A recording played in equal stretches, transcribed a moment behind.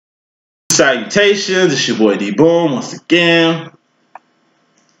Salutations, it's your boy D Boom once again.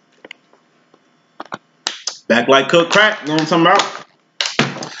 Back like cook crack, you know what I'm talking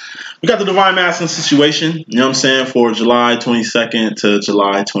about? We got the Divine Masculine situation, you know what I'm saying, for July 22nd to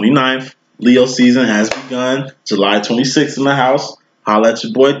July 29th. Leo season has begun. July 26th in the house. Holla at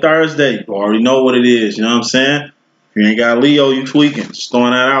your boy Thursday. You already know what it is, you know what I'm saying? If you ain't got Leo, you tweaking. Just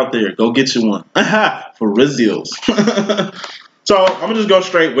throwing that out there. Go get you one. For Rizzios. So I'm gonna just go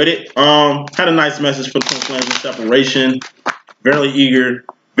straight with it. Had a nice message for the twin flames of separation. Very eager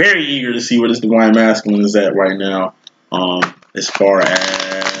to see where this Divine Masculine is at right now. As far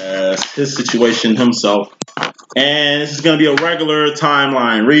as his situation himself. And this is gonna be a regular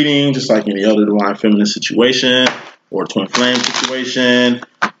timeline reading, just like any other Divine Feminine situation, or twin flame situation,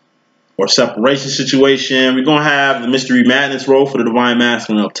 or separation situation. We're gonna have the Mystery Madness role for the Divine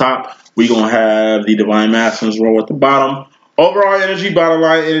Masculine up top. We're gonna have the Divine Masculine's role at the bottom. Overall energy, bottom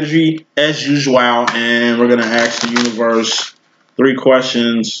line energy, as usual, and we're going to ask the universe 3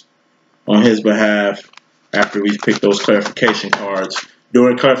 questions on his behalf after we pick those clarification cards.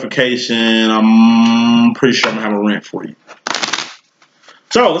 During clarification, I'm pretty sure I'm going to have a rant for you.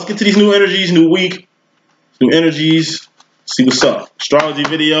 So, let's get to these new energies, new week, new energies, see what's up. Astrology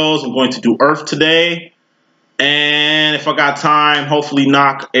videos, I'm going to do Earth today, and if I got time, hopefully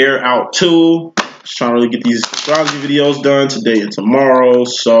knock air out too. Just trying to really get these astrology videos done today and tomorrow.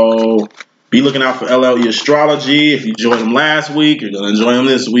 So be looking out for LLE Astrology. If you enjoyed them last week, you're going to enjoy them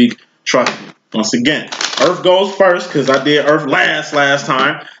this week. Trust me. Once again, Earth goes first because I did Earth last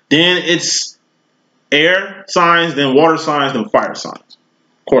time. Then it's air signs, then water signs, then fire signs.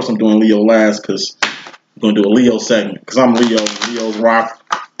 Of course, I'm doing Leo last because I'm going to do a Leo segment because I'm Leo. Leo's rock.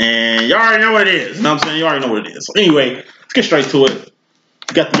 And you already know what it is. You know what I'm saying? You already know what it is. So anyway, let's get straight to it.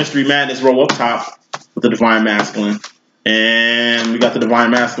 We got the Mystery Madness row up top with the Divine Masculine. And we got the Divine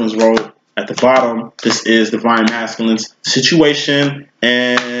Masculine's row at the bottom. This is Divine Masculine's situation.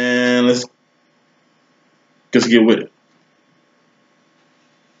 And let's just get with it.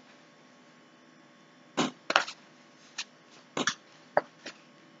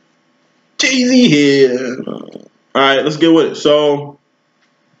 Cheesy here. Alright, let's get with it. So,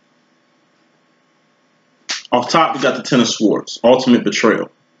 off top, we got the Ten of Swords, Ultimate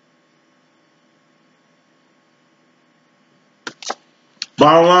Betrayal.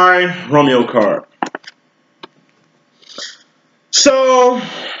 Bottom line, Romeo card. So,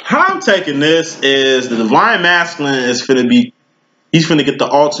 how I'm taking this is the Divine Masculine is he's finna get the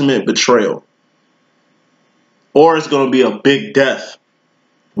ultimate betrayal. Or it's gonna be a big death.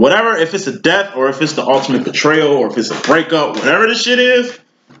 Whatever, if it's a death, or if it's the ultimate betrayal, or if it's a breakup, whatever this shit is,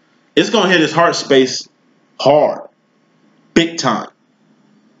 it's gonna hit his heart space hard. Big time.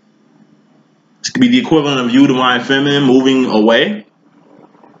 This could be the equivalent of you, Divine Feminine, moving away.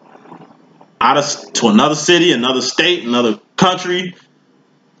 To another city, another state, another country.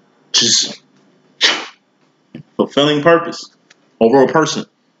 Just fulfilling purpose over a person.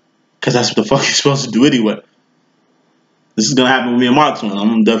 Because that's what the fuck you're supposed to do anyway. This is going to happen with me and my twin.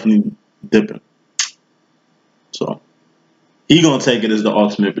 I'm definitely dipping. So, he going to take it as the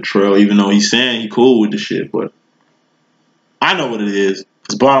ultimate betrayal, even though he's saying he cool with the shit, but I know what it is.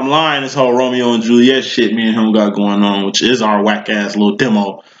 Because bottom line, this whole Romeo and Juliet shit me and him got going on, which is our whack-ass little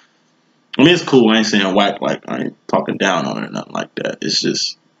demo. I mean, it's cool. I ain't saying whack, like, I ain't talking down on it or nothing like that. It's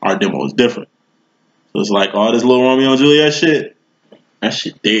just, our demo is different. So it's like, all this little Romeo and Juliet shit, that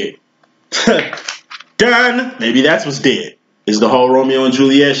shit dead. Done. Maybe that's what's dead. Is the whole Romeo and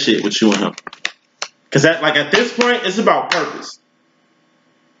Juliet shit with you and him. Because at this point, it's about purpose.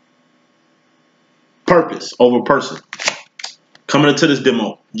 Purpose over person. Coming into this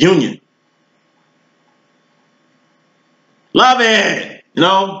demo. Union. Love it. You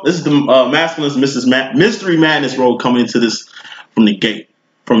know, this is the Masculine's Mystery Madness role coming into this from the gate.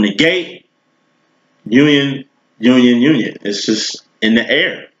 From the gate, union. It's just in the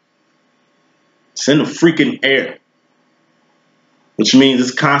air. It's in the freaking air. Which means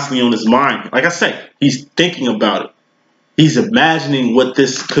it's constantly on his mind. Like I say, he's thinking about it. He's imagining what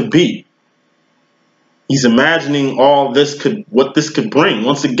this could be. He's imagining what this could bring.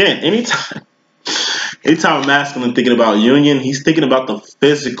 Once again, anytime a masculine thinking about union, he's thinking about the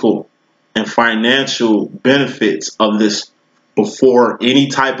physical and financial benefits of this before any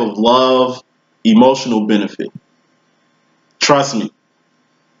type of love, emotional benefit. Trust me.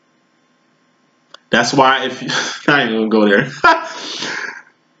 That's why I ain't gonna go there.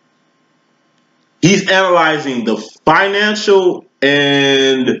 He's analyzing the financial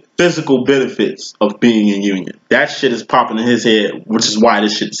and physical benefits of being in union. That shit is popping in his head, which is why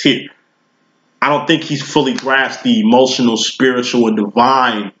this shit is here. I don't think he's fully grasped the emotional, spiritual, and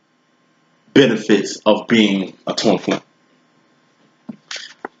divine benefits of being a twin flame.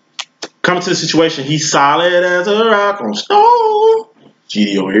 Coming to the situation, he's solid as a rock on stone.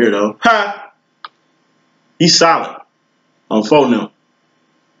 GD over here though. Ha! He's solid on phone now.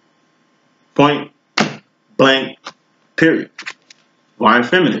 Point blank period. Divine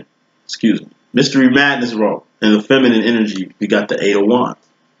feminine. Excuse me. Mystery madness role. And the feminine energy, we got the 8 of wands.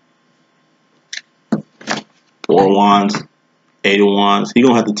 4 of wands, 8 of wands. He's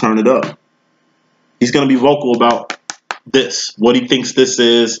gonna have to turn it up. He's gonna be vocal about this, what he thinks this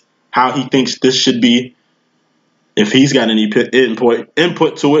is, how he thinks this should be. If he's got any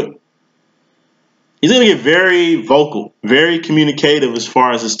input to it, he's gonna get very vocal, very communicative as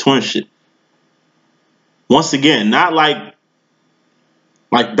far as his twin shit. Once again, not like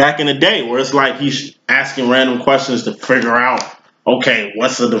back in the day where it's like he's asking random questions to figure out, okay,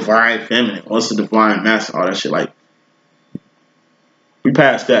 what's the divine feminine? What's the divine masculine? All that shit. Like, we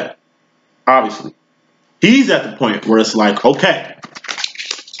passed that, obviously. He's at the point where it's like, okay,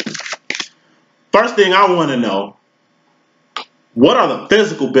 first thing I want to know, what are the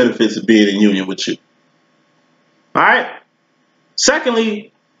physical benefits of being in union with you? All right?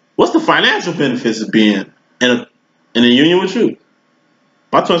 Secondly, what's the financial benefits of being in a union with you?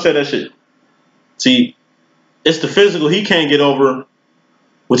 My twin said that shit. See, it's the physical he can't get over,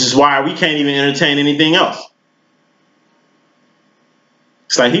 which is why we can't even entertain anything else.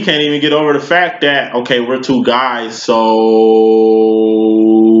 It's like he can't even get over the fact that, okay, we're two guys, so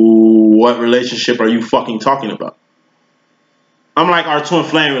what relationship are you fucking talking about? I'm like, our twin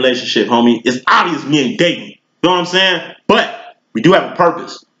flame relationship, homie. It's obvious me ain't dating. You know what I'm saying? But we do have a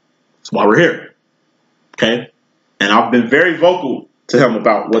purpose. That's why we're here. Okay? And I've been very vocal to him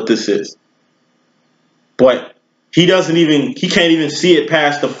about what this is. But he can't even see it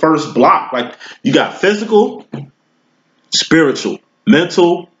past the first block. Like, you got physical, spiritual,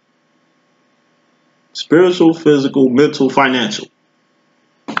 mental, physical, mental, financial.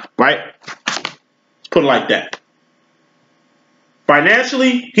 Right? Let's put it like that.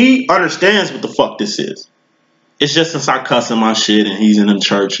 Financially, he understands what the fuck this is. It's just since I cuss him my shit and he's in the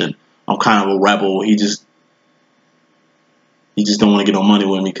church and I'm kind of a rebel, he just don't want to get no money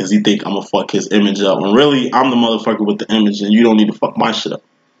with me because he think I'm gonna fuck his image up. When really, I'm the motherfucker with the image and you don't need to fuck my shit up.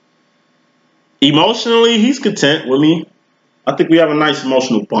 Emotionally, he's content with me. I think we have a nice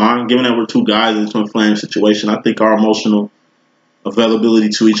emotional bond. Given that we're two guys in a twin flame situation, I think our emotional availability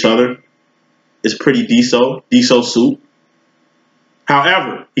to each other is pretty decent soup.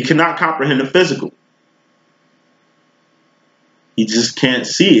 However, he cannot comprehend the physical. He just can't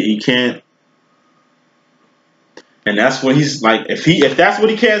see it. He can't. And that's when he's like, if that's what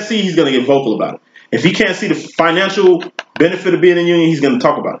he can't see, he's gonna get vocal about it. If he can't see the financial benefit of being in union, he's gonna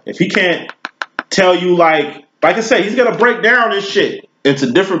talk about it. If he can't tell you, like I said, he's gonna break down this shit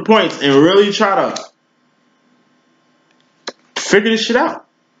into different points and really try to figure this shit out.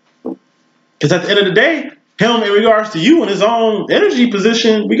 Because at the end of the day, him in regards to you in his own energy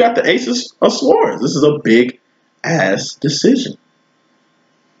position, we got the Ace of Swords. This is a big ass decision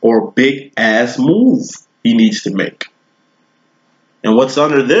or big ass move he needs to make. And what's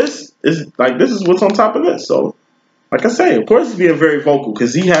under this is like, this is what's on top of this. So, like I say, of course he's being very vocal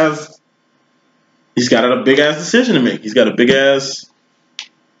because he's got a big ass decision to make. He's got a big ass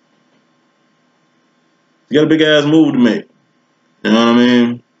move to make. You know what I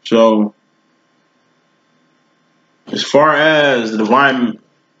mean? So, as far as the divine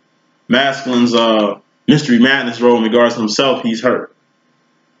masculine's mystery madness role in regards to himself, he's hurt.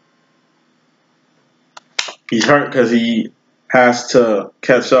 He's hurt because he has to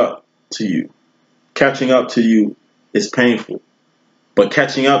catch up to you. Catching up to you is painful. But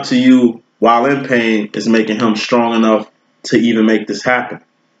catching up to you while in pain is making him strong enough to even make this happen.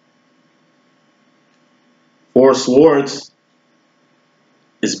 4 Swords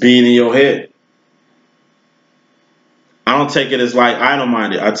is being in your head. I don't take it as like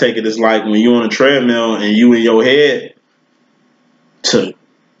idle-minded. I take it as like when you're on a treadmill and you in your head to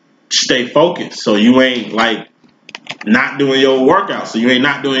stay focused. So you ain't like not doing your workout. So you ain't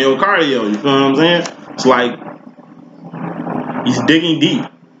not doing your cardio. You feel what I'm saying? It's like he's digging deep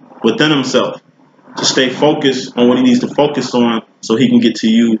within himself to stay focused on what he needs to focus on so he can get to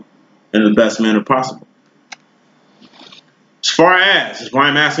you in the best manner possible. As far as his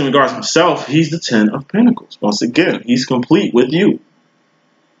divine masculine in regards to himself, he's the 10 of Pentacles. Once again, he's complete with you.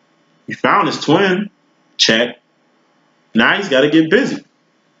 He found his twin. Check. Now he's got to get busy.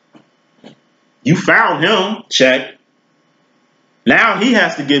 You found him. Check. Now he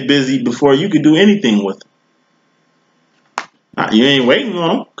has to get busy before you can do anything with him. Now, you ain't waiting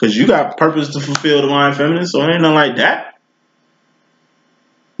on him because you got purpose to fulfill divine feminine, so it ain't nothing like that.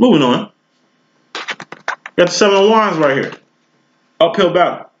 Moving on. Got the Seven of Wands right here. Uphill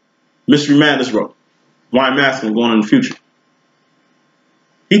battle. Mystery Madness road. Wine masculine going in the future.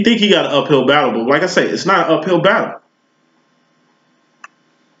 He think he got an uphill battle, but like I say, it's not an uphill battle.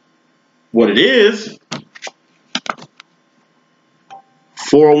 What it is,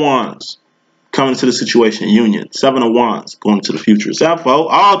 Four of Wands coming to the situation, union. Seven of Wands going into the future. Sappho,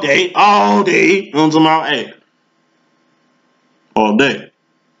 all day, all day. You know what I'm talking about? Hey, all day.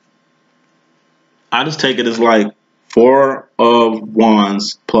 I just take it as like Four of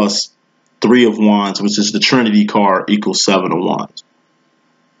Wands plus Three of Wands, which is the Trinity card, equals Seven of Wands.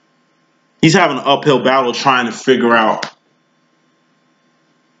 He's having an uphill battle trying to figure out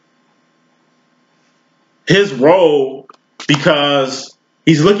his role, because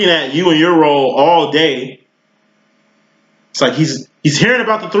he's looking at you and your role all day. It's like he's hearing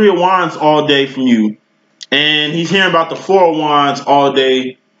about the Three of Wands all day from you, and he's hearing about the Four of Wands all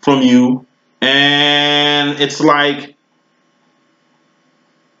day from you, and it's like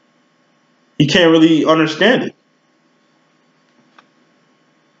he can't really understand it.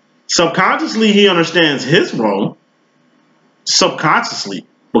 Subconsciously, he understands his role. Subconsciously.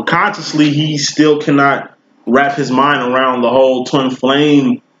 But consciously, he still cannot wrap his mind around the whole twin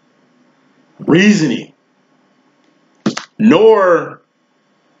flame reasoning. Nor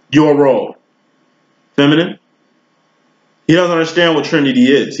your role. Feminine. He doesn't understand what Trinity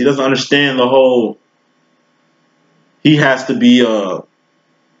is. He doesn't understand the whole, he has to be a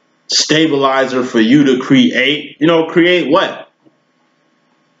stabilizer for you to create. You know, create what?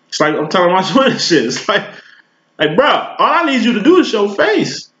 It's like I'm telling my twin shit. It's like, bro, all I need you to do is show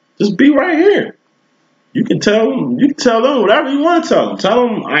face. Just be right here. You can tell them whatever you want to tell them. Tell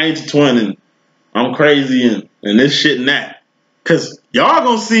them I ain't your twin and I'm crazy and this shit and that. Because y'all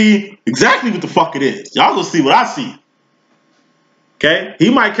gonna see exactly what the fuck it is. Y'all gonna see what I see. Okay? He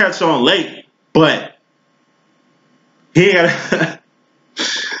might catch on late, but he ain't gotta,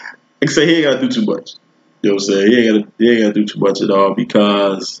 like I say, he ain't gotta do too much. You know what I'm saying? He ain't gotta do too much at all,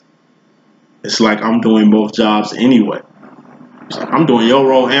 because it's like I'm doing both jobs anyway. I'm doing your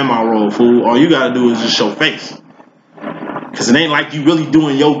role and my role, fool. All you gotta do is just show face. Because it ain't like you really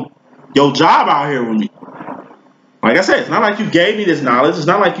doing your job out here with me. Like I said, it's not like you gave me this knowledge. It's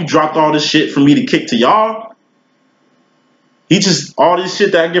not like you dropped all this shit for me to kick to y'all. He just, all this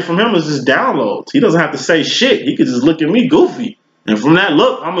shit that I get from him is just downloads. He doesn't have to say shit. He could just look at me goofy. And from that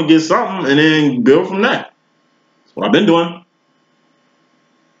look, I'm going to get something and then build from that. That's what I've been doing.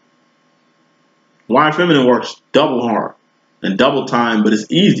 Wine Feminine works double hard and double time, but it's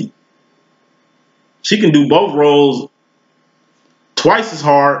easy. She can do both roles twice as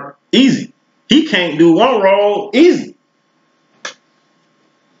hard, easy. He can't do one role, easy.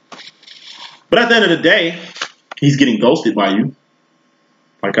 But at the end of the day, he's getting ghosted by you.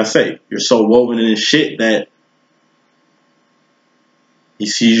 Like I say, you're so woven in his shit that he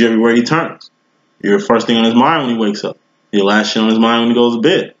sees you everywhere he turns. You're the first thing on his mind when he wakes up. You're the last shit on his mind when he goes to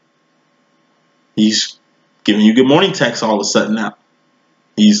bed. He's giving you good morning texts all of a sudden now.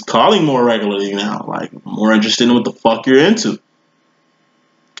 He's calling more regularly now. Like, more interested in what the fuck you're into.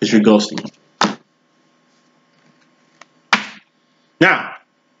 Because you're ghosting him. Now,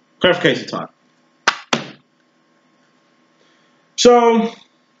 clarification time. So,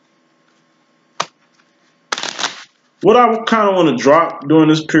 what I kind of want to drop during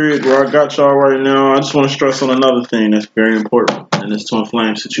this period where I got y'all right now, I just want to stress on another thing that's very important in this twin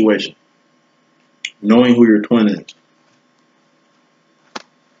flame situation. Knowing who your twin is.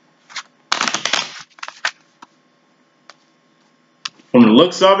 From the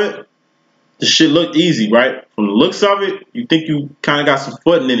looks of it, the shit looked easy, right? From the looks of it, you think you kind of got some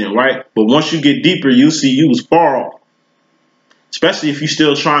footing in it, right? But once you get deeper, you see you was far off. Especially if you're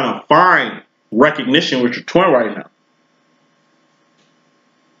still trying to find recognition with your twin right now.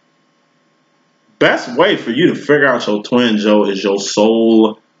 Best way for you to figure out your twin, Joe, is your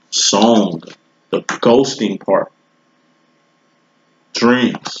soul song. The ghosting part.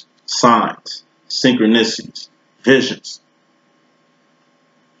 Dreams, signs, synchronicities, visions.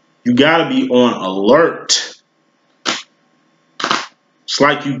 You gotta be on alert. It's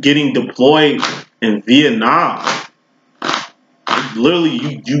like you getting deployed in Vietnam.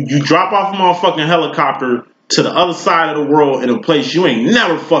 Literally, you drop off a motherfucking helicopter to the other side of the world in a place you ain't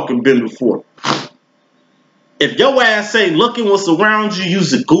never fucking been before. If your ass say looking what's around you,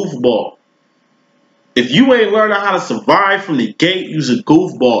 use a goofball. If you ain't learning how to survive from the gate, use a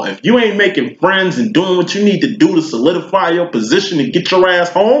goofball. If you ain't making friends and doing what you need to do to solidify your position and get your ass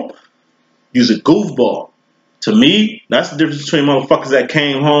home, use a goofball. To me, that's the difference between motherfuckers that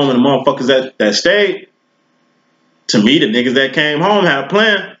came home and the motherfuckers that stayed. To me, the niggas that came home had a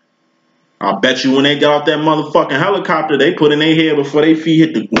plan. I bet you when they got off that motherfucking helicopter, they put in their head before their feet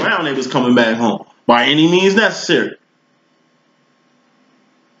hit the ground, they was coming back home. By any means necessary.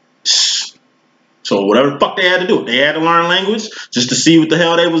 So whatever the fuck they had to do, they had to learn language just to see what the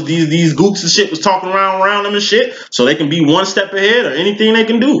hell they was these gooks and shit was talking around them and shit, so they can be one step ahead or anything they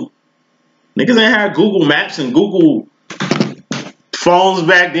can do. Niggas ain't had Google Maps and Google phones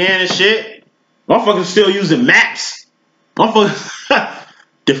back then and shit. Motherfuckers still using maps. Motherfuckers,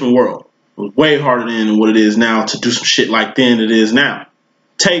 different world. It was way harder then than what it is now to do some shit like then it is now.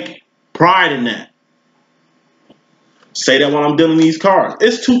 Take pride in that. Say that when I'm dealing these cars.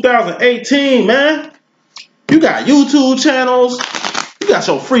 It's 2018, man. You got YouTube channels. You got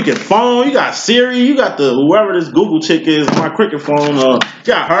your freaking phone. You got Siri. You got the whoever this Google chick is, my cricket phone. You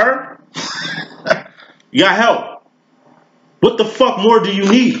got her. You got help. What the fuck more do you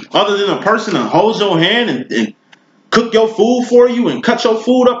need other than a person that holds your hand and cook your food for you and cut your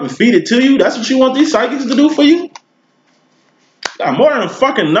food up and feed it to you? That's what you want these psychics to do for you? Got more than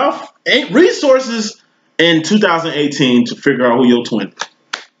fucking enough resources in 2018 to figure out who your twin is.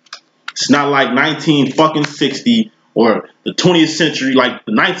 It's not like 1960 or the 20th century, like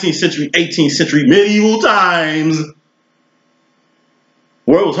the 19th century, 18th century medieval times,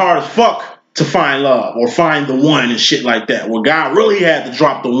 where it was hard as fuck to find love or find the one and shit like that, where God really had to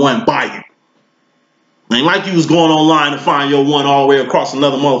drop the one by you. Ain't like you was going online to find your one all the way across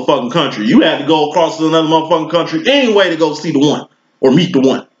another motherfucking country. You had to go across another motherfucking country anyway to go see the one or meet the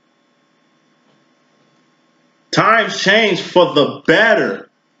one. Times change for the better.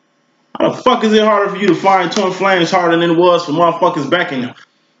 How the fuck is it harder for you to find twin flames harder than it was for motherfuckers back in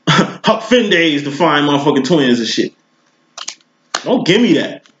Huck Finn days to find motherfucking twins and shit? Don't give me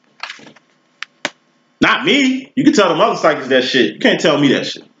that. Not me. You can tell them other psychics that shit. You can't tell me that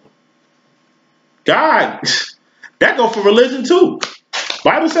shit. God, that go for religion too.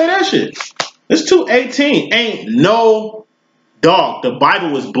 Bible say that shit. It's 2:18. Ain't no dog. The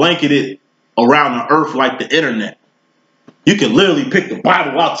Bible was blanketed around the earth like the internet. You can literally pick the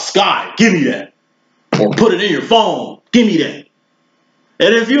Bible out the sky. Give me that. Or put it in your phone. Give me that.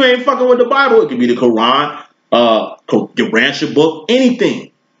 And if you ain't fucking with the Bible, it could be the Quran, your Rancher book,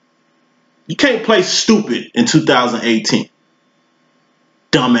 anything. You can't play stupid in 2018.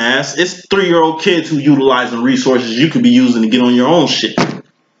 Dumbass. It's 3-year-old kids who utilizing resources you could be using to get on your own shit.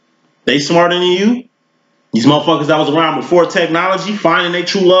 They smarter than you. These motherfuckers that was around before technology, finding their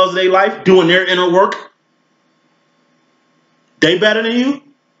true loves of their life, doing their inner work. They better than you?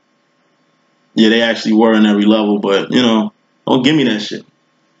 Yeah, they actually were in every level, but, you know, don't give me that shit.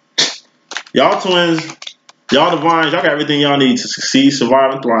 Y'all twins, y'all divines, y'all got everything y'all need to succeed,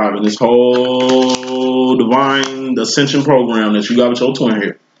 survive, and thrive in this whole divine ascension program that you got with your twin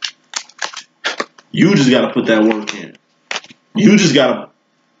here. You just got to put that work in. You just got to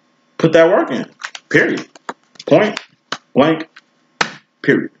put that work in. Period. Point blank.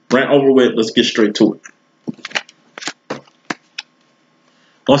 Period. Rant over with. Let's get straight to it.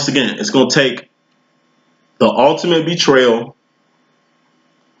 Once again, it's going to take the ultimate betrayal,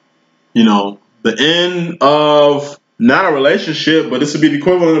 you know, the end of not a relationship, but this would be the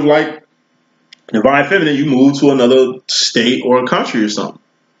equivalent of like divine feminine, you move to another state or a country or something.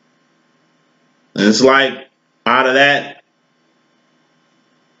 And it's like out of that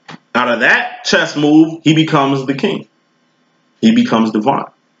chess move, he becomes the king. He becomes divine.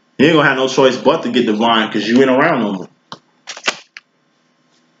 He ain't going to have no choice but to get divine because you ain't around no more.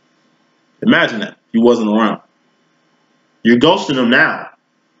 Imagine that. He wasn't around. You're ghosting him now.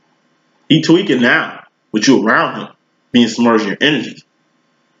 He tweaking now with you around him, being submerged in your energies.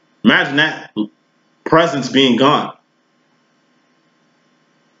 Imagine that presence being gone.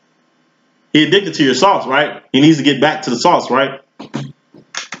 He addicted to your sauce, right? He needs to get back to the sauce, right? You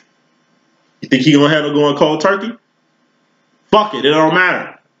think he gonna have to go on cold turkey? Fuck it, it don't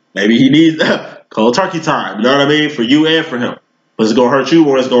matter. Maybe he needs cold turkey time, you know what I mean? For you and for him. But it's gonna hurt you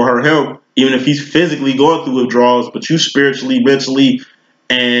or it's gonna hurt him. Even if he's physically going through withdrawals, but you spiritually, mentally,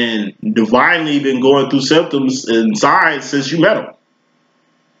 and divinely been going through symptoms inside since you met him.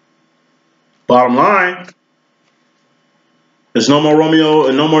 Bottom line, there's no more Romeo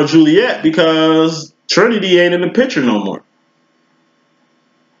and no more Juliet because Trinity ain't in the picture no more.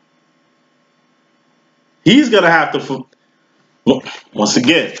 He's going to have to, once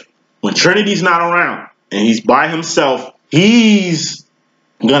again, when Trinity's not around and he's by himself, he's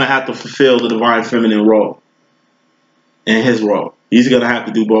going to have to fulfill the divine feminine role in his role. He's going to have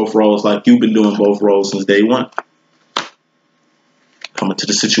to do both roles like you've been doing both roles since day one. Coming to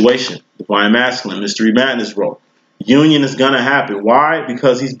the situation, divine masculine, mystery madness role. Union is going to happen. Why?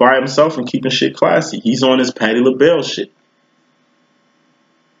 Because he's by himself and keeping shit classy. He's on his Patti LaBelle shit.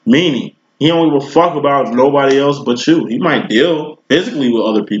 Meaning, He don't give a fuck about nobody else but you. He might deal physically with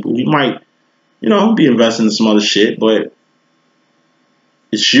other people. He might, you know, be investing in some other shit, but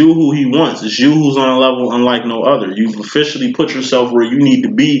it's you who he wants. It's you who's on a level unlike no other. You've officially put yourself where you need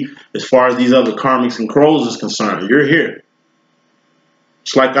to be as far as these other karmics and crows is concerned. You're here.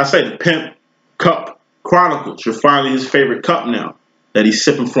 It's like I say, the Pimp Cup Chronicles. You're finally his favorite cup now that he's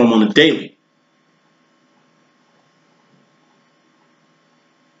sipping from on a daily.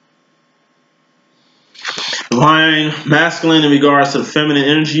 Divine masculine in regards to the feminine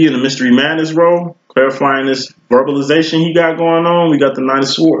energy and the mystery madness role. Clarifying this verbalization he got going on. We got the Knight of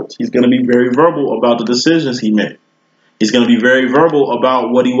Swords. He's going to be very verbal about the decisions he made. He's going to be very verbal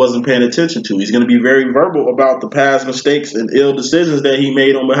about what he wasn't paying attention to. He's going to be very verbal about the past mistakes and ill decisions that he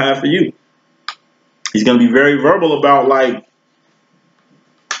made on behalf of you. He's going to be very verbal about, like,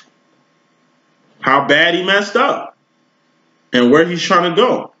 how bad he messed up and where he's trying to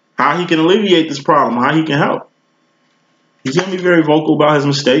go, how he can alleviate this problem, how he can help. He's going to be very vocal about his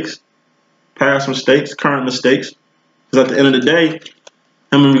mistakes, past mistakes, current mistakes. Because at the end of the day,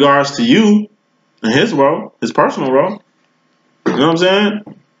 him in regards to you and his role, his personal role, you know what I'm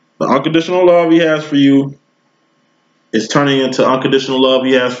saying? The unconditional love he has for you is turning into unconditional love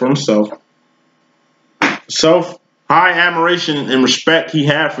he has for himself. High admiration and respect he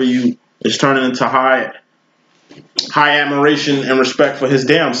had for you is turning into high admiration and respect for his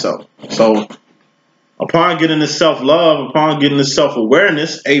damn self. So upon getting this self-love, upon getting this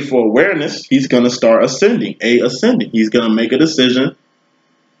self-awareness, A for awareness, he's going to start ascending. He's going to make a decision,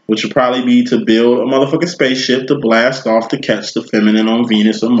 which would probably be to build a motherfucking spaceship to blast off to catch the feminine on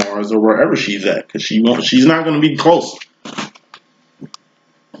Venus or Mars or wherever she's at. Because she's not going to be close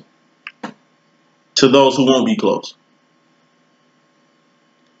to those who won't be close.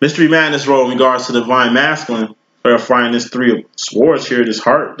 Mystery Madness role in regards to the Divine Masculine, clarifying this Three of Swords here, this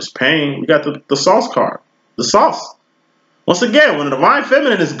hurt, this pain. We got the sauce card. The sauce. Once again, when the Divine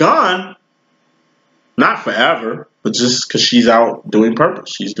Feminine is gone, not forever, but just because she's out doing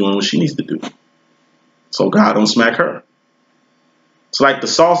purpose. She's doing what she needs to do. So God don't smack her. It's like the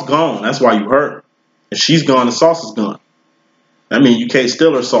sauce gone. That's why you hurt. If she's gone, the sauce is gone. That means you can't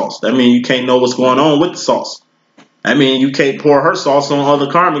steal her sauce. That means you can't know what's going on with the sauce. I mean, you can't pour her sauce on other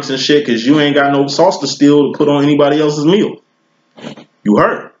karmics and shit because you ain't got no sauce to steal to put on anybody else's meal. You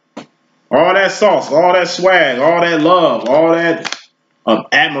hurt. All that sauce, all that swag, all that love, all that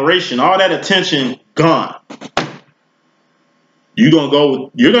admiration, all that attention, gone. You're gonna go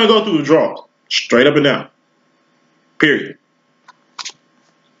through the drawers, straight up and down. Period.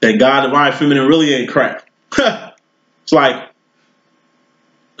 That God, Divine Feminine, really ain't crap. It's like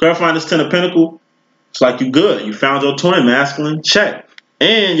clarifying this Ten of Pentacles. It's like you good. You found your twin masculine. Check.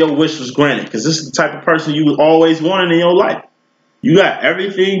 And your wish was granted. Because this is the type of person you always wanted in your life. You got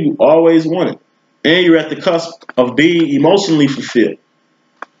everything you always wanted. And you're at the cusp of being emotionally fulfilled.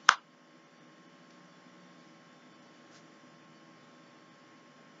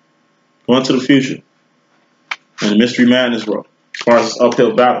 Going to the future. And the Mystery Madness role. As far as this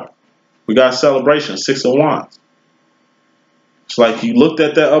uphill battle. We got celebration. Six of Wands. It's like you looked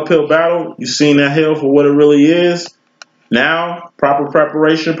at that uphill battle, you seen that hill for what it really is. Now, proper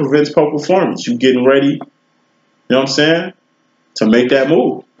preparation prevents poor performance. You getting ready, you know what I'm saying, to make that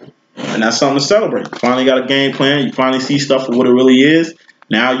move. And that's something to celebrate. You finally got a game plan. You finally see stuff for what it really is.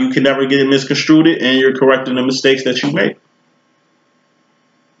 Now you can never get it misconstrued, and you're correcting the mistakes that you made.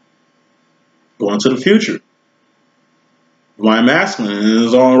 Going to the future. Divine Masculine in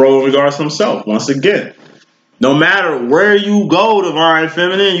his own role in regards to himself. Once again. No matter where you go, Divine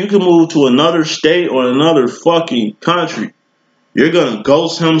Feminine, you can move to another state or another fucking country. You're going to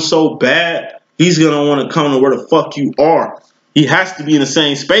ghost him so bad, he's going to want to come to where the fuck you are. He has to be in the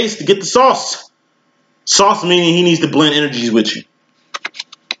same space to get the sauce. Sauce meaning he needs to blend energies with you.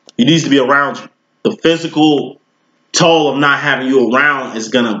 He needs to be around you. The physical toll of not having you around is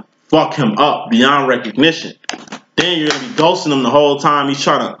going to fuck him up beyond recognition. Then you're going to be ghosting him the whole time he's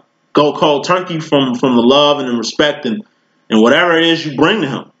trying to go cold turkey from the love and the respect and whatever it is you bring to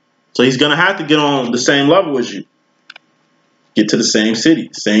him. So he's going to have to get on the same level as you. Get to the same city,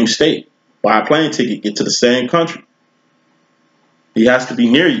 same state. Buy a plane ticket, get to the same country. He has to be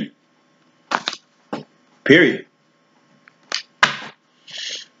near you. Period.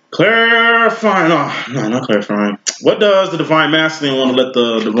 Clarifying. Oh, no, not clarifying. What does the Divine Masculine want to let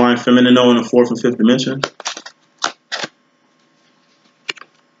the Divine Feminine know in the 4th and 5th dimension?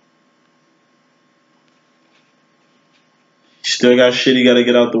 Still got shit he got to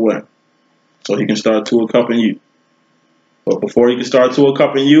get out the way so he can start to accompany you. But before he can start to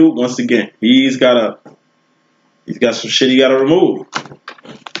accompany you, once again, he's got some shit he got to remove.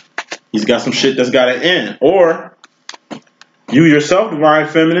 He's got some shit that's got to end. Or you yourself, divine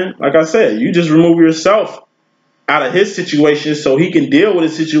feminine, like I said, you just remove yourself out of his situation so he can deal with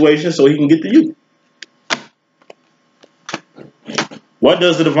his situation so he can get to you. What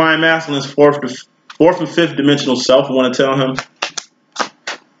does the divine masculine's fourth and fifth dimensional self want to tell him?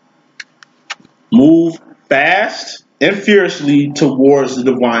 Move fast and fiercely towards the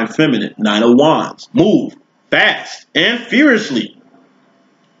divine feminine. Nine of Wands. Move fast and fiercely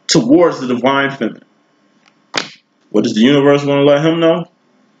towards the divine feminine. What does the universe want to let him know?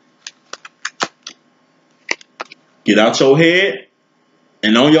 Get out your head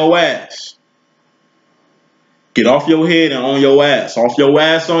and on your ass. Get off your head and on your ass. Off your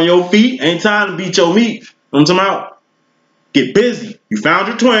ass, on your feet. Ain't time to beat your meat. You know what I'm talking about? Get busy. You found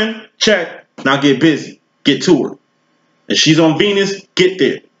your twin. Check. Now get busy. Get to her. If she's on Venus, get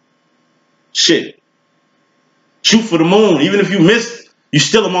there. Shit. Shoot for the moon. Even if you missed, you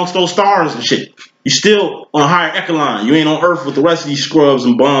still amongst those stars and shit. You still on a higher echelon. You ain't on Earth with the rest of these scrubs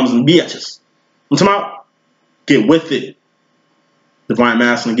and bums and bitches. You know what I'm talking about? Get with it. Divine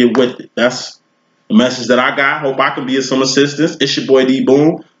masculine, get with it. That's the message that I got. Hope I can be of some assistance. It's your boy D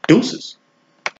Boom. Deuces.